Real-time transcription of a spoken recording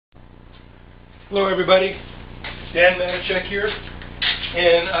Hello everybody, Dan Manichek here,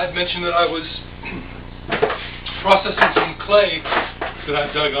 and I'd mentioned that I was processing some clay that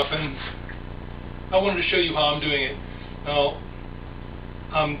I've dug up, and I wanted to show you how I'm doing it. Now,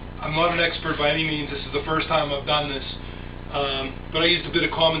 I'm not an expert by any means. This is the first time I've done this, but I used a bit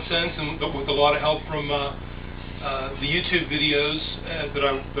of common sense and with a lot of help from the YouTube videos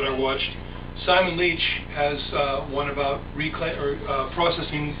that I watched. Simon Leach has one about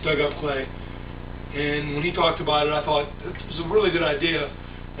processing dug up clay. And when he talked about it, I thought it was a really good idea.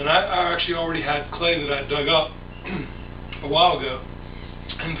 And I actually already had clay that I dug up a while ago.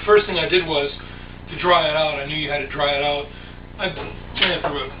 And the first thing I did was to dry it out. I knew you had to dry it out. I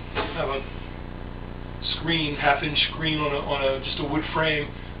have a screen, half-inch screen on just a wood frame.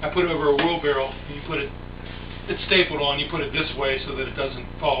 I put it over a wheelbarrow. And you put it, it's stapled on. You put it this way so that it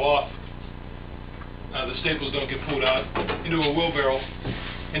doesn't fall off. The staples don't get pulled out into a wheelbarrow.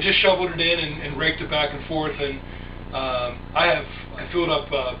 And just shoveled it in and raked it back and forth. And I filled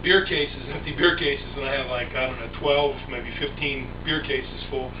up beer cases, empty beer cases, and I have like, I don't know, 12, maybe 15 beer cases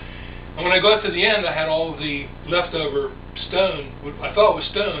full. And when I got to the end, I had all of the leftover stone, what I thought was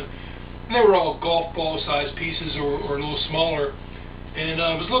stone, and they were all golf ball sized pieces or a little smaller. And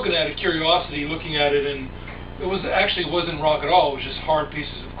I was looking at it, curiosity, looking at it, and it wasn't rock at all. It was just hard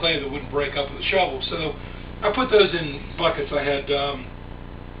pieces of clay that wouldn't break up with a shovel. So I put those in buckets. I had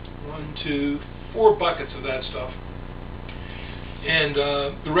 4 buckets of that stuff, and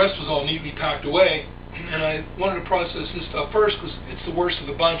the rest was all neatly packed away. And I wanted to process this stuff first because it's the worst of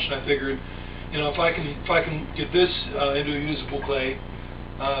the bunch, and I figured, you know, if I can get this into a usable clay,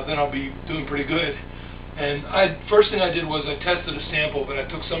 then I'll be doing pretty good. And first thing I did was I tested a sample, but I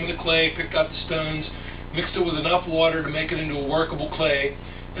took some of the clay, picked out the stones, mixed it with enough water to make it into a workable clay,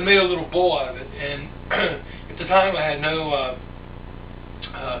 and made a little bowl out of it. And at the time I had no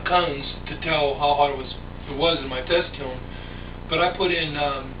cones to tell how hot it was in my test kiln, but I put in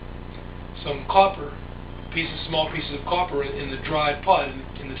some copper, small pieces of copper in the dried pot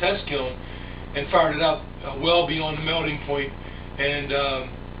in the test kiln, and fired it up well beyond the melting point. And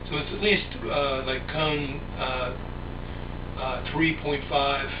so it's at least like cone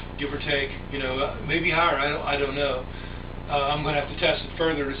 3.5, give or take, you know, maybe higher. I don't know. I'm going to have to test it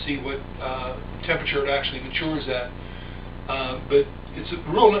further to see what temperature it actually matures at. But it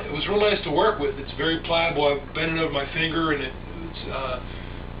was real nice to work with. It's very pliable. I bent it over my finger, and it's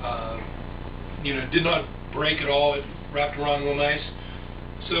you know, did not break at all. It wrapped around real nice.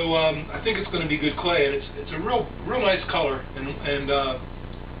 So I think it's going to be good clay, and it's a real nice color. And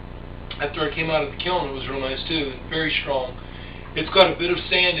after I came out of the kiln, it was real nice too, and very strong. It's got a bit of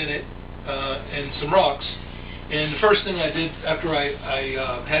sand in it and some rocks. And the first thing I did after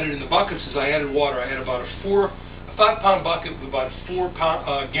I had it in the buckets is I added water. I had about a 5-pound bucket with about 5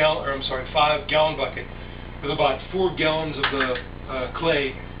 gallon bucket with about 4 gallons of the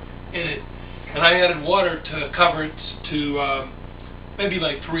clay in it, and I added water to cover it to maybe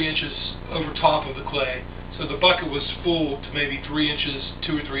like 3 inches over top of the clay. So the bucket was full to maybe 3 inches,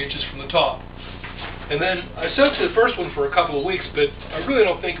 2 or 3 inches from the top. And then I soaked the first one for a couple of weeks, but I really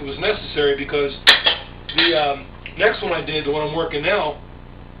don't think it was necessary because the next one I did, the one I'm working now,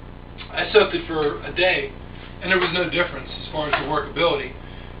 I soaked it for a day. And there was no difference as far as the workability.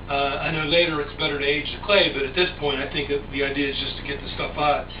 I know later it's better to age the clay, but at this point I think that the idea is just to get the stuff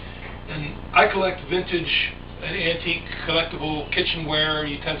out. And I collect vintage and antique collectible kitchenware,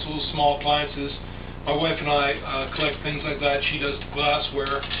 utensils, small appliances. My wife and I collect things like that. She does the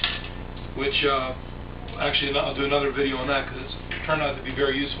glassware, which actually I'll do another video on that because it's turned out to be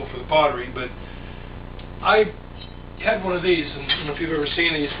very useful for the pottery. But I had one of these, and I don't know if you've ever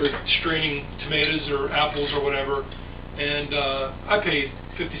seen these for straining tomatoes or apples or whatever, and I paid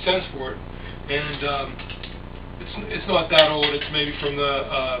 50 cents for it. And it's not that old. It's maybe from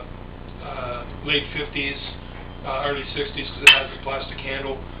the late 50s, early 60s, because it has a plastic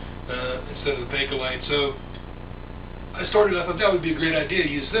handle instead of the Bakelite. So I thought that would be a great idea to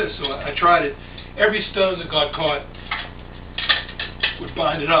use this. So I tried it. Every stone that got caught would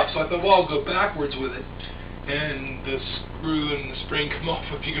bind it up. So I thought, well, I'll go backwards with it, and the screw and the spring come off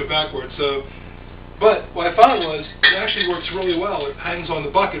if you go backwards. So, but what I found was it actually works really well. It hangs on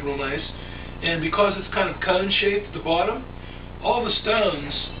the bucket real nice, and because it's kind of cone shaped at the bottom, all the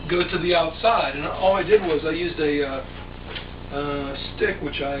stones go to the outside. And all I did was I used a stick,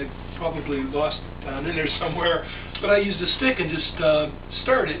 which I probably lost down in there somewhere, but I used a stick and just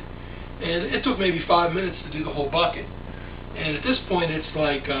stirred it, and it took maybe 5 minutes to do the whole bucket. And at this point, it's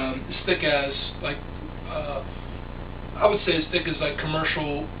like as thick as like. I would say as thick as like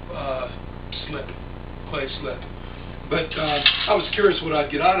commercial clay slip. But I was curious what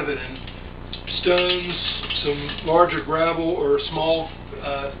I'd get out of it, and stones, some larger gravel or small,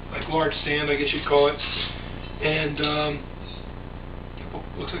 like large sand, I guess you'd call it, and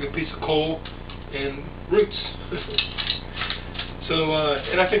looks like a piece of coal and roots. So,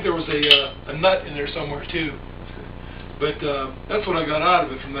 and I think there was a nut in there somewhere too. But that's what I got out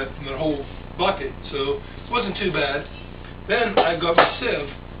of it from that whole bucket. So it wasn't too bad. Then I got my sieve,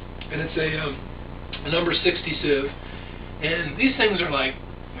 and it's a number 60 sieve, and these things are like,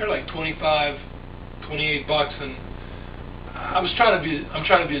 they're like 25, 28 bucks, and I'm trying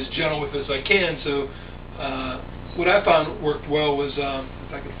to be as gentle with it as I can. So what I found worked well was,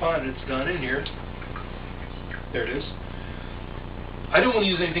 if I can find it, it's down in here. There it is. I don't want to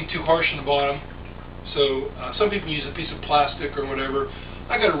use anything too harsh on the bottom. So some people use a piece of plastic or whatever.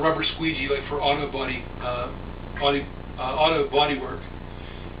 I got a rubber squeegee, like for auto body work,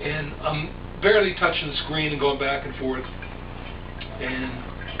 and I'm barely touching the screen and going back and forth. And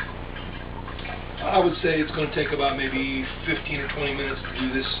I would say it's going to take about maybe 15 or 20 minutes to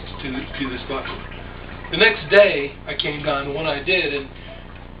do this bucket. The next day I came down, the one I did, and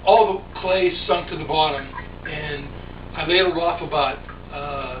all the clay sunk to the bottom, and I ladled off about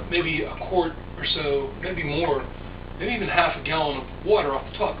maybe a quart or so, maybe more, maybe even half a gallon of water off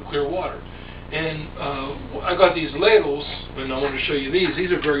the top, of clear water. And I got these ladles, and I want to show you these.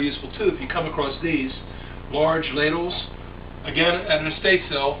 These are very useful too. If you come across these large ladles, again at an estate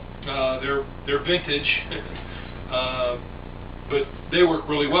sale, they're vintage, but they work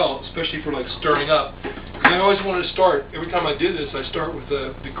really well, especially for like stirring up. And I always want to start, every time I do this, I start with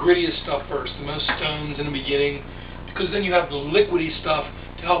the grittiest stuff first, the most stones in the beginning, because then you have the liquidy stuff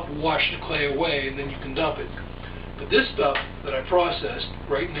to help wash the clay away, and then you can dump it. But this stuff that I processed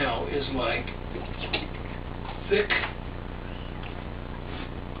right now is like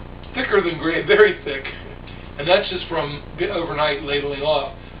thicker than gray, very thick, and that's just from overnight ladling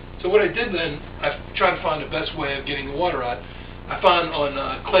off. So what I did then, I tried to find the best way of getting the water out. I found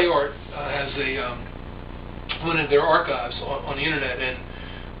on Clay Art has one of their archives on the internet, and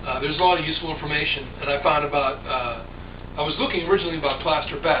there's a lot of useful information. And I found about I was looking originally about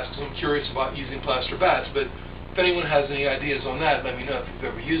plaster bats because I'm curious about using plaster bats, but if anyone has any ideas on that, let me know if you've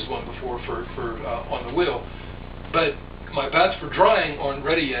ever used one before for on the wheel. But my bats for drying aren't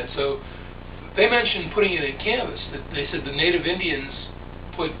ready yet, so they mentioned putting it in canvas. They said the native Indians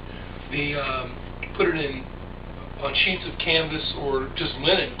put it in on sheets of canvas or just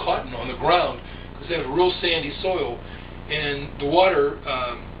linen, cotton on the ground, because they have a real sandy soil, and the water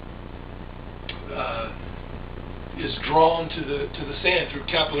is drawn to the sand through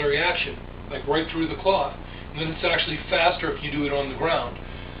capillary action, like right through the cloth. And then it's actually faster if you do it on the ground.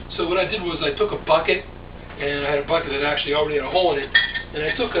 So what I did was I took a bucket, and I had a bucket that actually already had a hole in it, and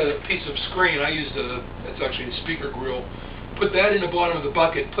I took a piece of screen. I used it's actually a speaker grill. Put that in the bottom of the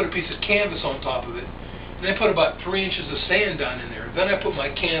bucket, put a piece of canvas on top of it, and I put about 3 inches of sand down in there. Then I put my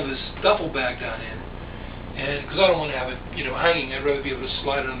canvas duffel bag down in, and because I don't want to have it, hanging, I'd rather be able to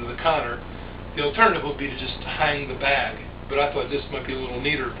slide it under the counter. The alternative would be to just hang the bag, but I thought this might be a little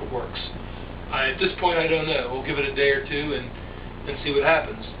neater if it works. At this point, I don't know. We'll give it a day or two and see what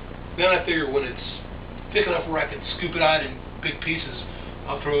happens. Then I figure when it's thick enough where I can scoop it out in big pieces,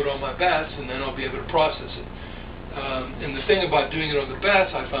 I'll throw it on my bats, and then I'll be able to process it. And the thing about doing it on the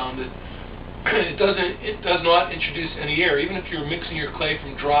bats, I found that it does not introduce any air. Even if you're mixing your clay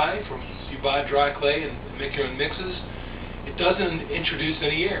from you buy dry clay and make your own mixes, it doesn't introduce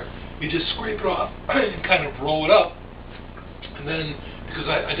any air. You just scrape it off and kind of roll it up, and then, because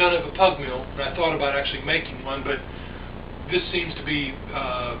I don't have a pug mill, and I thought about actually making one, but this seems to be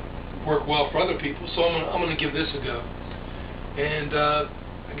work well for other people, so I'm going to give this a go. And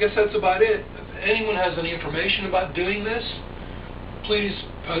I guess that's about it. If anyone has any information about doing this, please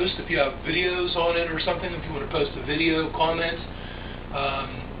post. If you have videos on it or something, if you want to post a video, comment,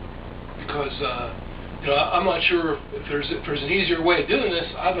 because I'm not sure if there's an easier way of doing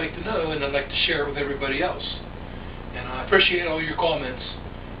this. I'd like to know, and I'd like to share it with everybody else. And I appreciate all your comments.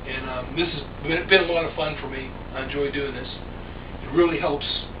 And this has been a lot of fun for me. I enjoy doing this. It really helps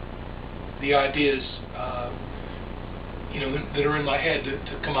the ideas, that are in my head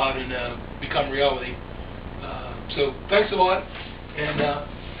to come out and become reality. So thanks a lot. And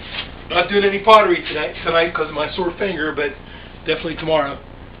not doing any pottery tonight because of my sore finger, but definitely tomorrow.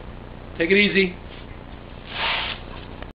 Take it easy.